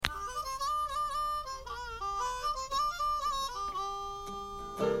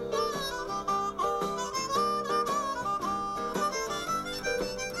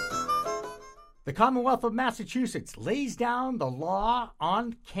The Commonwealth of Massachusetts lays down the law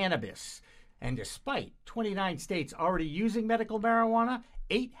on cannabis. And despite 29 states already using medical marijuana,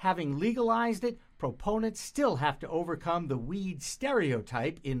 8 having legalized it, proponents still have to overcome the weed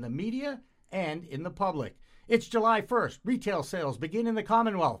stereotype in the media and in the public. It's July 1st. Retail sales begin in the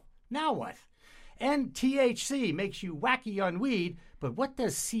Commonwealth. Now what? And THC makes you wacky on weed, but what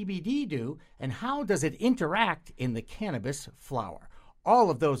does CBD do, and how does it interact in the cannabis flower?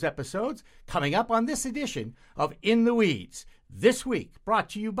 All of those episodes coming up on this edition of In the Weeds. This week, brought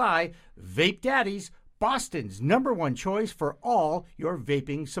to you by Vape Daddies, Boston's #1 choice for all your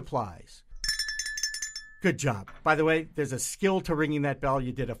vaping supplies. Good job. By the way, there's a skill to ringing that bell.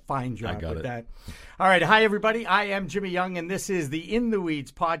 You did a fine job with that. All right. Hi, everybody. I am Jimmy Young, and this is the In the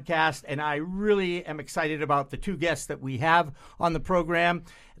Weeds podcast, and I really am excited about the 2 guests that we have on the program.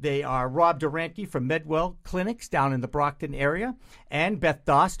 They are Rob Durante from Medwell Clinics down in the Brockton area, and Beth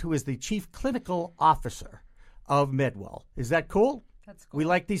Dost, who is the Chief Clinical Officer of Medwell. Is that cool? That's cool. We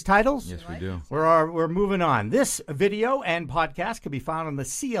like these titles? Yes, we do. We're moving on. This video and podcast can be found on the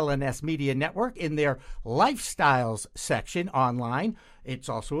CLNS Media Network in their Lifestyles section online. It's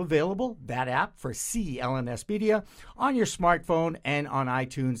also available, that app, for CLNS Media on your smartphone and on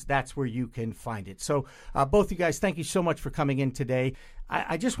iTunes. That's where you can find it. So both you guys, thank you so much for coming in today.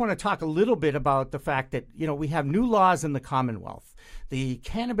 I just want to talk a little bit about the fact that, we have new laws in the Commonwealth. The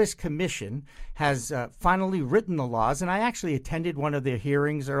Cannabis Commission has finally written the laws, and I actually attended one of their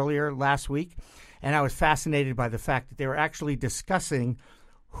hearings earlier last week, and I was fascinated by the fact that they were actually discussing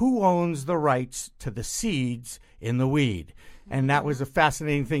who owns the rights to the seeds in the weed. And that was a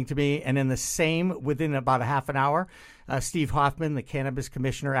fascinating thing to me. And then within about a half an hour, Steve Hoffman, the Cannabis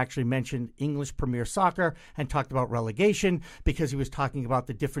Commissioner, actually mentioned English Premier Soccer and talked about relegation because he was talking about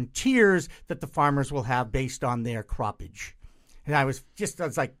the different tiers that the farmers will have based on their croppage. And I was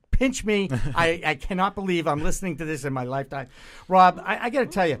like, pinch me. I cannot believe I'm listening to this in my lifetime. Rob, I got to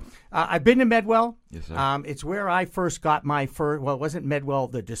tell you, I've been to Medwell. Yes, sir. It's where I first got my first, well, it wasn't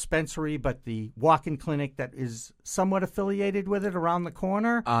Medwell, the dispensary, but the walk-in clinic that is somewhat affiliated with it around the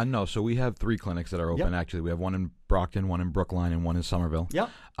corner. No, so we have 3 clinics that are open, actually. We have one in Brockton, one in Brookline, and one in Somerville. Yep.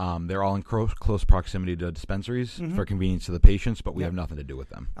 They're all in close proximity to dispensaries for convenience to the patients, but we have nothing to do with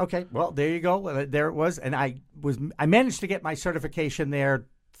them. Okay, well, there you go. There it was. And I managed to get my certification there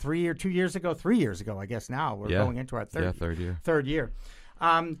 3 years ago, I guess now. We're going into our third year.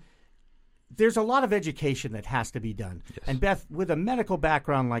 There's a lot of education that has to be done. Yes. And Beth, with a medical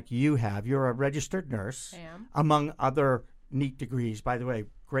background like you have, you're a registered nurse, among other neat degrees. By the way,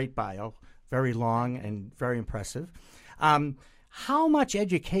 great bio, very long and very impressive. How much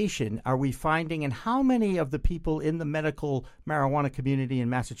education are we finding, and how many of the people in the medical marijuana community in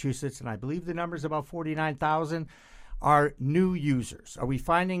Massachusetts, and I believe the number is about 49,000, are new users? Are we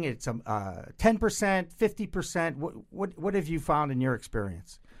finding it's 10%, 50%? What have you found in your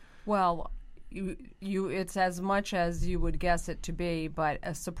experience? Well, it's as much as you would guess it to be, but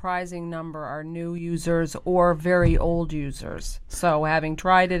a surprising number are new users or very old users. So having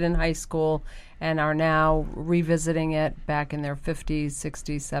tried it in high school and are now revisiting it back in their 50s,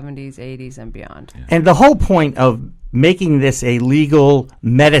 60s, 70s, 80s, and beyond. Yeah. And the whole point of making this a legal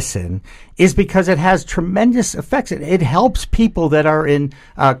medicine is because it has tremendous effects. It helps people that are in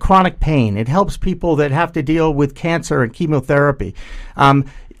chronic pain. It helps people that have to deal with cancer and chemotherapy.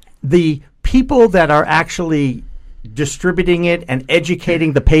 The people that are actually distributing it and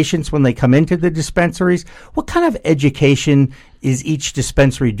educating the patients when they come into the dispensaries, what kind of education is each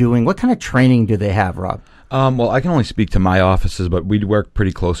dispensary doing? What kind of training do they have, Rob? Well, I can only speak to my offices, but we work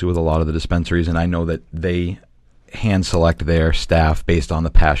pretty closely with a lot of the dispensaries, and I know that they hand select their staff based on the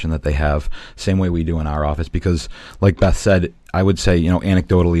passion that they have, same way we do in our office, because like Beth said, I would say,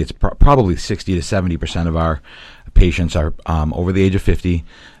 anecdotally, it's probably 60 to 70% of our patients are over the age of 50.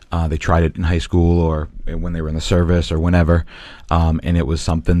 They tried it in high school or when they were in the service or whenever, and it was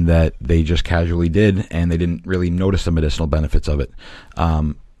something that they just casually did, and they didn't really notice the medicinal benefits of it.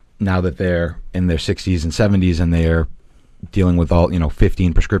 Now that they're in their 60s and 70s and they're dealing with all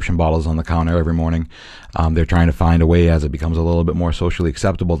 15 prescription bottles on the counter every morning, they're trying to find a way, as it becomes a little bit more socially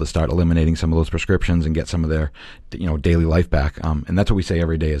acceptable, to start eliminating some of those prescriptions and get some of their daily life back. And that's what we say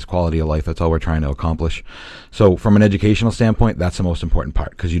every day is quality of life. That's all we're trying to accomplish. So from an educational standpoint, that's the most important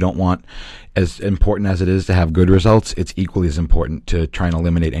part, because you don't want, as important as it is to have good results, it's equally as important to try and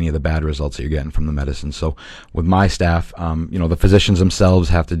eliminate any of the bad results that you're getting from the medicine. So with my staff, the physicians themselves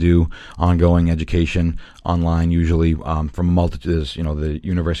have to do ongoing education online, usually from multitudes. The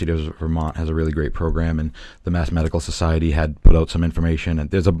University of Vermont has a really great program, and the Mass Medical Society had put out some information,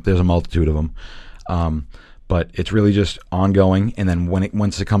 and there's a multitude of them. But it's really just ongoing, and then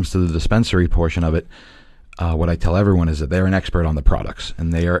once it comes to the dispensary portion of it, what I tell everyone is that they're an expert on the products,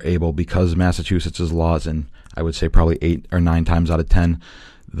 and they are able, because Massachusetts' laws, and I would say probably 8 or 9 times out of 10,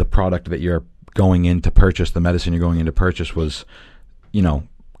 the product that you're going in to purchase, the medicine you're going in to purchase was,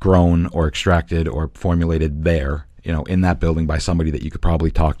 grown or extracted or formulated there, in that building by somebody that you could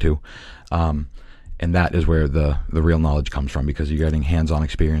probably talk to. And that is where the real knowledge comes from, because you're getting hands-on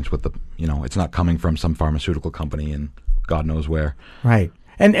experience with it's not coming from some pharmaceutical company and God knows where. Right.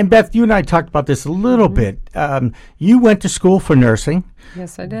 And Beth, you and I talked about this a little bit. You went to school for nursing.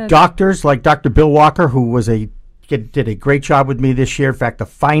 Yes, I did. Doctors like Dr. Bill Walker, who did a great job with me this year. In fact, the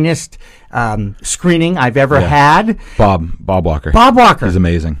finest screening I've ever had. Bob Walker. Bob Walker. He's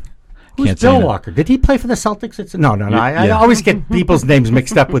amazing. Who's Bill Walker? Did he play for the Celtics? No. I always get people's names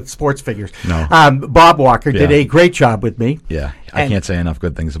mixed up with sports figures. No. Bob Walker did a great job with me. Yeah, I can't say enough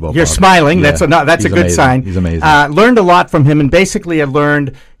good things about You're Bob. smiling. Yeah. That's a good amazing. sign. He's amazing. Learned a lot from him, and basically I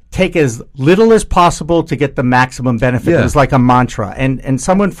learned take as little as possible to get the maximum benefit. Yeah. It was like a mantra. And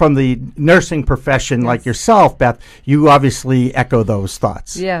someone from the nursing profession like yourself, Beth, you obviously echo those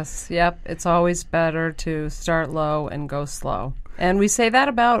thoughts. Yes, yep. It's always better to start low and go slow. And we say that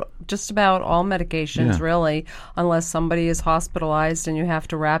about just about all medications, really, unless somebody is hospitalized and you have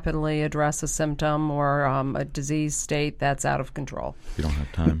to rapidly address a symptom or a disease state that's out of control. You don't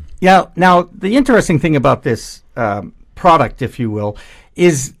have time. Yeah. Now, the interesting thing about this product, if you will,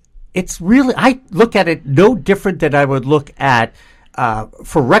 is it's really, I look at it no different than I would look at,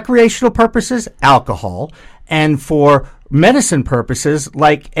 for recreational purposes, alcohol, and for medicine purposes,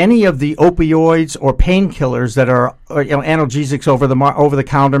 like any of the opioids or painkillers that are analgesics over the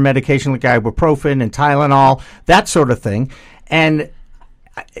counter medication like ibuprofen and Tylenol, that sort of thing.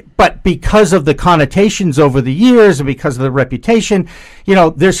 But because of the connotations over the years and because of the reputation,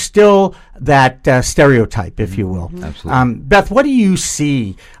 there's still that stereotype, if you will. Absolutely. Beth, what do you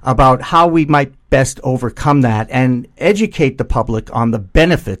see about how we might best overcome that and educate the public on the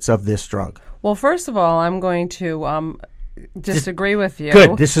benefits of this drug? Well, first of all, I'm going to disagree with you.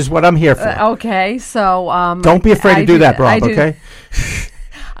 Good. This is what I'm here for. Okay. So don't be afraid to do that, Rob, okay?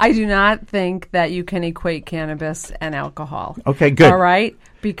 I do not think that you can equate cannabis and alcohol. Okay, good. All right?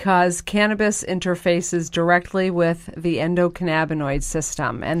 Because cannabis interfaces directly with the endocannabinoid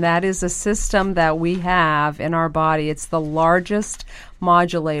system, and that is a system that we have in our body. It's the largest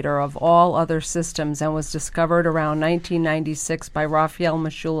modulator of all other systems and was discovered around 1996 by Raphael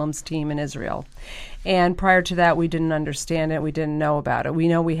Meshulam's team in Israel. And prior to that, we didn't understand it. We didn't know about it. We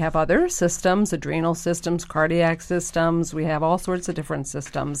know we have other systems, adrenal systems, cardiac systems. We have all sorts of different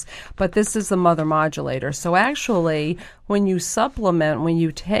systems. But this is the mother modulator. So actually, when you supplement, when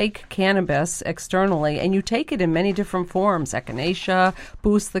you take cannabis externally, and you take it in many different forms, echinacea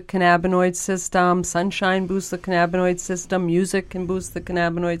boosts the cannabinoid system, sunshine boosts the cannabinoid system, music can boost the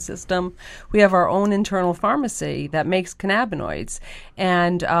cannabinoid system. We have our own internal pharmacy that makes cannabinoids.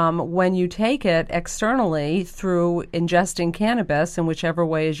 And when you take it externally through ingesting cannabis, in whichever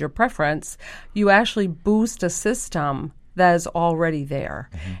way is your preference, you actually boost a system that is already there.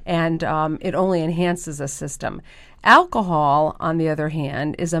 Mm-hmm. And it only enhances a system. Alcohol, on the other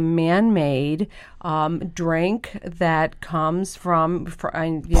hand, is a man-made drink that comes from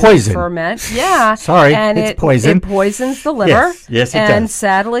poison. Ferment. Yeah. Sorry, and it's poison. It poisons the liver. Yes, it and does.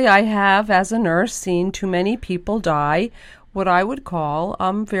 Sadly, I have, as a nurse, seen too many people die what I would call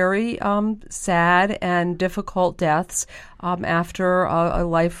very sad and difficult deaths after a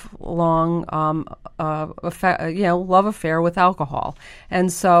lifelong love affair with alcohol,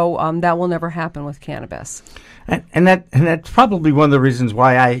 and so that will never happen with cannabis. And that's probably one of the reasons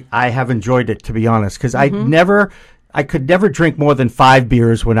why I have enjoyed it, to be honest, because I could never drink more than 5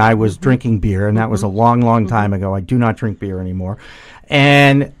 beers when I was drinking beer, and that was a long time ago. I do not drink beer anymore,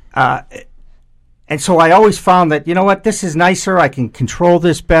 and so I always found that, this is nicer. I can control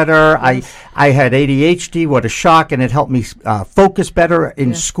this better. Yes. I had ADHD. What a shock. And it helped me focus better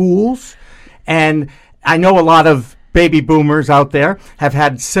in schools. And I know a lot of baby boomers out there have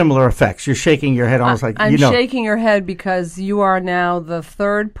had similar effects. You're shaking your head almost like, I'm shaking your head because you are now the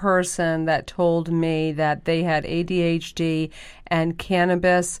third person that told me that they had ADHD and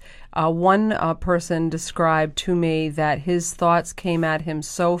cannabis One person described to me that his thoughts came at him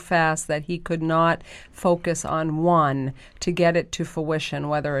so fast that he could not focus on one to get it to fruition,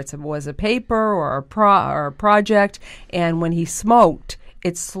 whether it was a paper or a project. And when he smoked,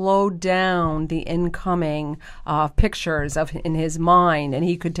 it slowed down the incoming pictures in his mind, and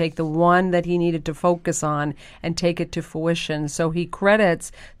he could take the one that he needed to focus on and take it to fruition. So he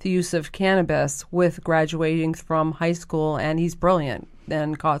credits the use of cannabis with graduating from high school, and he's brilliant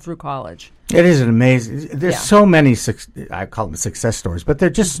then through college. It is an amazing. There's so many. I call them success stories, but they're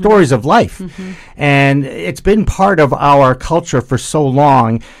just stories of life, and it's been part of our culture for so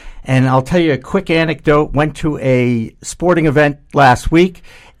long. And I'll tell you a quick anecdote. Went to a sporting event last week,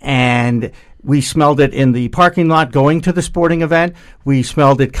 and we smelled it in the parking lot going to the sporting event. We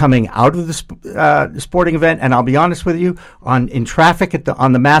smelled it coming out of the sporting event. And I'll be honest with you, in traffic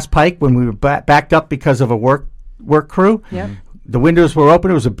on the Mass Pike when we were backed up because of a work crew. Yep. The windows were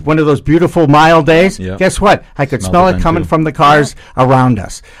open. It was one of those beautiful, mild days. Yep. Guess what? I could smell it coming from the cars around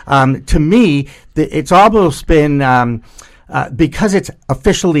us. To me, it's almost been... because it's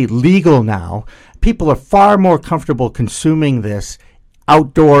officially legal now, people are far more comfortable consuming this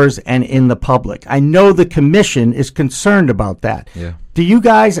outdoors and in the public. I know the commission is concerned about that. Yeah. Do you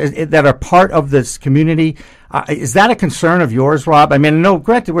guys that are part of this community, is that a concern of yours, Rob? I mean, no,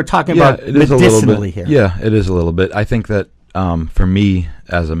 granted, we're talking about medicinally here. Yeah, it is a little bit. I think that for me,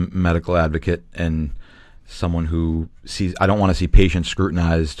 as a medical advocate and someone who sees, I don't want to see patients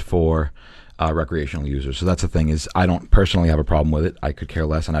scrutinized for recreational users. So that's the thing, is I don't personally have a problem with it. I could care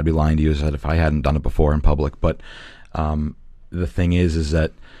less, and I'd be lying to you if I hadn't done it before in public. But the thing is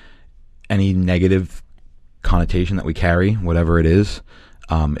that any negative connotation that we carry, whatever it is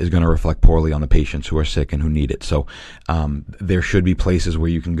going to reflect poorly on the patients who are sick and who need it. So there should be places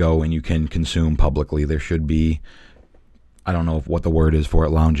where you can go and you can consume publicly. There should be, I don't know what the word is for it,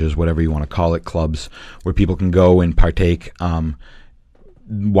 lounges, whatever you want to call it, clubs, where people can go and partake.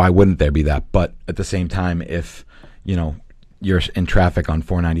 Why wouldn't there be that? But at the same time, if you're in traffic on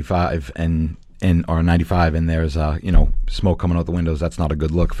 495 or 95 and there's smoke coming out the windows, that's not a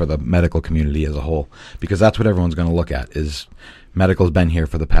good look for the medical community as a whole, because that's what everyone's going to look at. Is medical's been here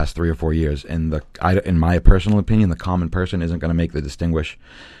for the past 3 or 4 years, and in my personal opinion, the common person isn't going to make the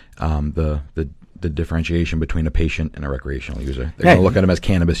the differentiation between a patient and a recreational user. They're going to look at them as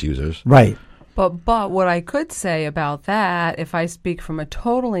cannabis users, right? But what I could say about that, if I speak from a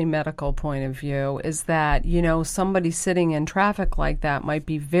totally medical point of view, is that, somebody sitting in traffic like that might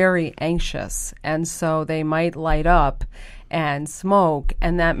be very anxious, and so they might light up and smoke,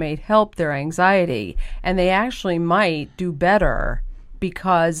 and that may help their anxiety, and they actually might do better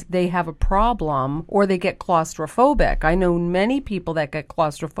because they have a problem or they get claustrophobic. I know many people that get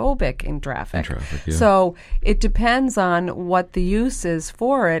claustrophobic in traffic. Yeah. So it depends on what the use is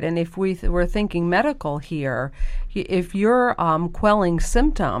for it. And if we're thinking medical here, if you're quelling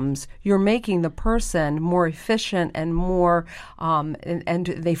symptoms, you're making the person more efficient and more, and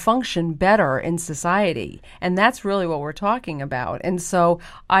they function better in society. And that's really what we're talking about. And so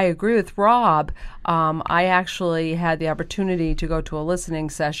I agree with Rob. I actually had the opportunity to go to a listening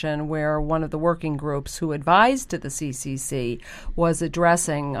session where one of the working groups who advised to the CCC was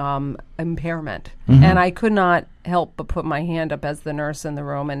addressing impairment. Mm-hmm. And I could not help but put my hand up as the nurse in the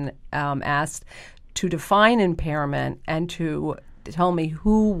room and asked to define impairment and to tell me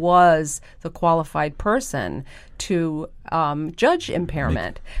who was the qualified person to judge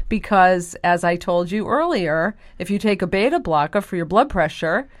impairment. Because, as I told you earlier, if you take a beta blocker for your blood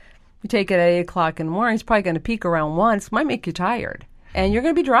pressure, you take it at 8 o'clock in the morning, it's probably going to peak around 1. It might make you tired. And you're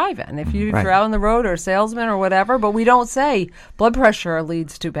going to be driving if you're out on the road or a salesman or whatever. But we don't say blood pressure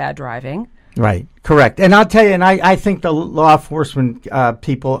leads to bad driving. Right, correct. And I'll tell you, and I think the law enforcement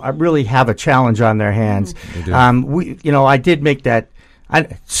people really have a challenge on their hands. I did make that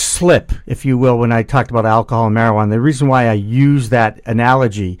slip, if you will, when I talked about alcohol and marijuana. The reason why I use that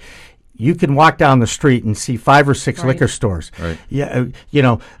analogy, you can walk down the street and see 5 or 6 liquor stores. Right. Yeah,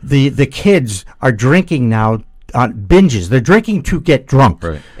 the kids are drinking now on binges. They're drinking to get drunk.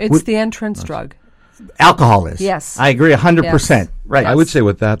 Right. It's the entrance drug. Alcohol is. Yes. I agree 100%. Yes. Right. I would say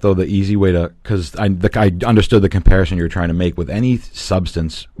with that, though, the easy way to, because I understood the comparison you were trying to make with any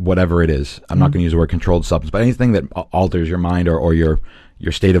substance, whatever it is. I'm not going to use the word controlled substance, but anything that alters your mind or your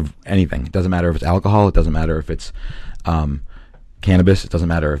state of anything. It doesn't matter if it's alcohol. It doesn't matter if it's cannabis. It doesn't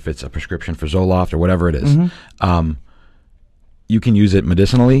matter if it's a prescription for Zoloft or whatever it is. Mm-hmm. You can use it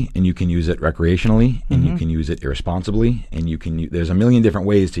medicinally, and you can use it recreationally, and you can use it irresponsibly, and you can. There's a million different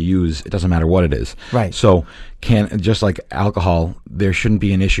ways to use. It doesn't matter what it is. Right. So, just like alcohol, there shouldn't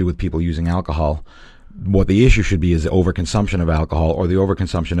be an issue with people using alcohol what the issue should be is the overconsumption of alcohol or the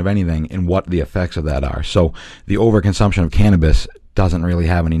overconsumption of anything and what the effects of that are. So the overconsumption of cannabis doesn't really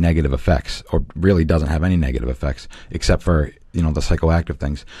have any negative effects, or really doesn't have any negative effects, except for, the psychoactive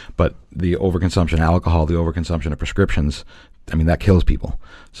things. But the overconsumption of alcohol, the overconsumption of prescriptions, I mean, that kills people.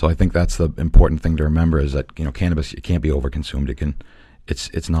 So I think that's the important thing to remember, is that, cannabis, it can't be overconsumed.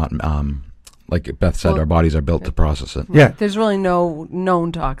 It's not, like Beth said, our bodies are built to process it. Yeah. There's really no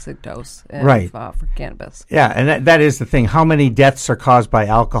known toxic dose for cannabis. Yeah, and that is the thing. How many deaths are caused by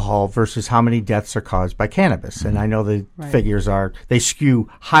alcohol versus how many deaths are caused by cannabis? And I know the figures they skew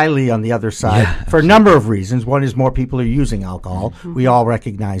highly on the other side for a number of reasons. One is more people are using alcohol. Mm-hmm. We all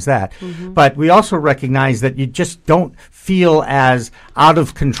recognize that. Mm-hmm. But we also recognize that you just don't feel as out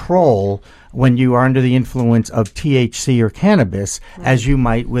of control when you are under the influence of THC or cannabis as you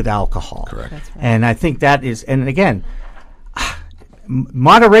might with alcohol. Correct. That's right. And I think that is, and again,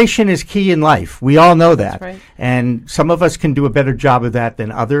 moderation is key in life. We all know that. That's right. And some of us can do a better job of that than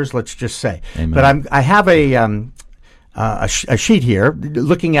others, let's just say. Amen. But I have a sheet here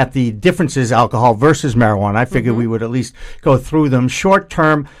looking at the differences alcohol versus marijuana. I figured we would at least go through them.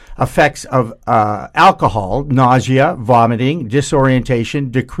 Short-term effects of alcohol: nausea, vomiting,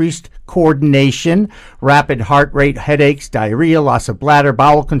 disorientation, decreased coordination, rapid heart rate, headaches, diarrhea, loss of bladder,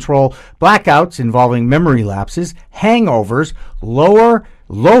 bowel control, blackouts involving memory lapses, hangovers,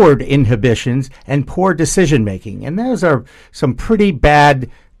 lowered inhibitions, and poor decision making. And those are some pretty bad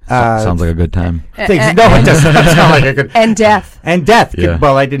sounds like a good time. things. No, it doesn't sound like a good. And death. And death. Yeah.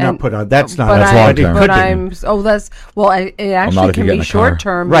 Well, I did not put on. That's not. But That's long what term. It actually if you can get in be a short car.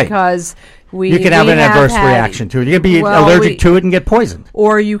 term Right. because you can have an adverse reaction to it. You can be allergic to it and get poisoned.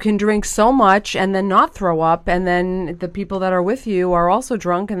 Or you can drink so much and then not throw up, and then the people that are with you are also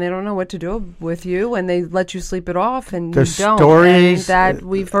drunk and they don't know what to do with you, and they let you sleep it off, and There's you don't. stories and that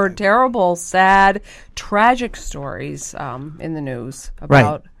we've heard terrible, sad, tragic stories in the news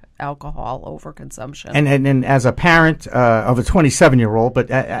about alcohol overconsumption. And as a parent of a 27-year-old, but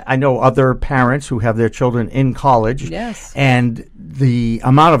I know other parents who have their children in college. Yes. And the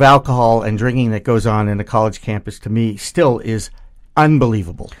amount of alcohol and drinking that goes on in a college campus, to me, still is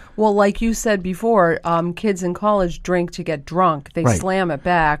unbelievable. Well, like you said before, kids in college drink to get drunk. They slam it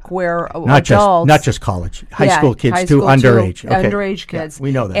back. Where adults, not just college, high school kids too, underage. Okay. Underage kids. Yeah,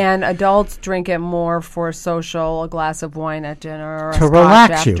 we know that. And adults drink it more for social, a glass of wine at dinner, or To a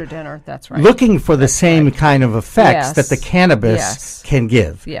relax scotch you. after dinner. That's right. Looking for the same kind of effects that the cannabis can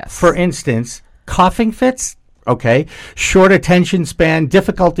give. Yes. For instance, coughing fits. Okay. Short attention span,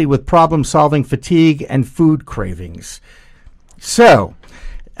 difficulty with problem solving, fatigue, and food cravings. So,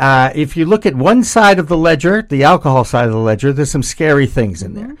 if you look at one side of the ledger, the alcohol side of the ledger, there's some scary things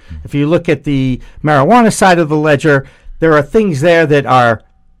in there. If you look at the marijuana side of the ledger, there are things there that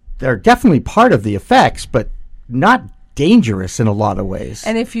they're definitely part of the effects, but not dangerous in a lot of ways.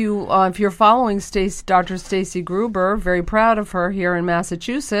 And if you're following Dr. Stacy Gruber, very proud of her here in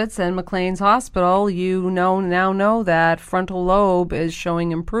Massachusetts and McLean's Hospital, you now know that frontal lobe is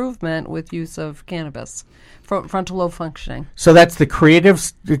showing improvement with use of cannabis. Frontal lobe functioning. So that's the creative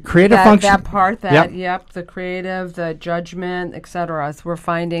function? That part, the creative, the judgment, etc. So we're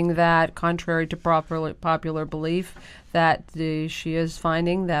finding that, contrary to popular belief, that she is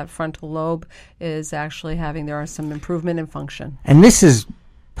finding that frontal lobe is actually there are some improvement in function. And this is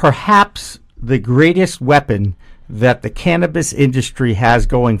perhaps the greatest weapon that the cannabis industry has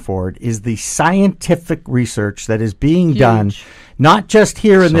going for it, is the scientific research that is being done, not just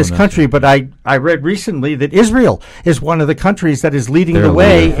here in this country, but I read recently that Israel is one of the countries that is leading the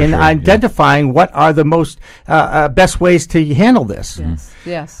way in identifying what are the most best ways to handle this. Yes.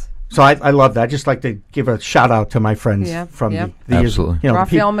 Yes. So I love that. I'd just like to give a shout out to my friends from the Absolutely.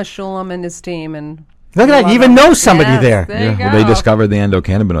 Raphael Meshulam and his team, and look at that. You even know somebody there. There you go. Well, they discovered the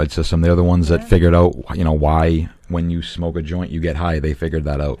endocannabinoid system. They're the ones that figured out, why when you smoke a joint you get high. They figured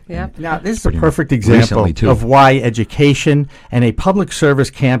that out. Yeah. Now, this is a perfect example of why education and a public service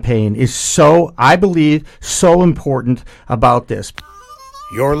campaign is I believe, so important about this.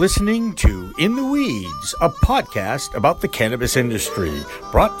 You're listening to In the Weeds, a podcast about the cannabis industry,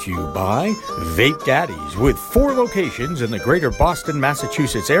 brought to you by Vape Daddies, with 4 locations in the greater Boston,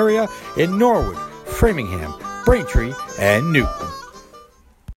 Massachusetts area, in Norwood, Framingham, Braintree, and Newton.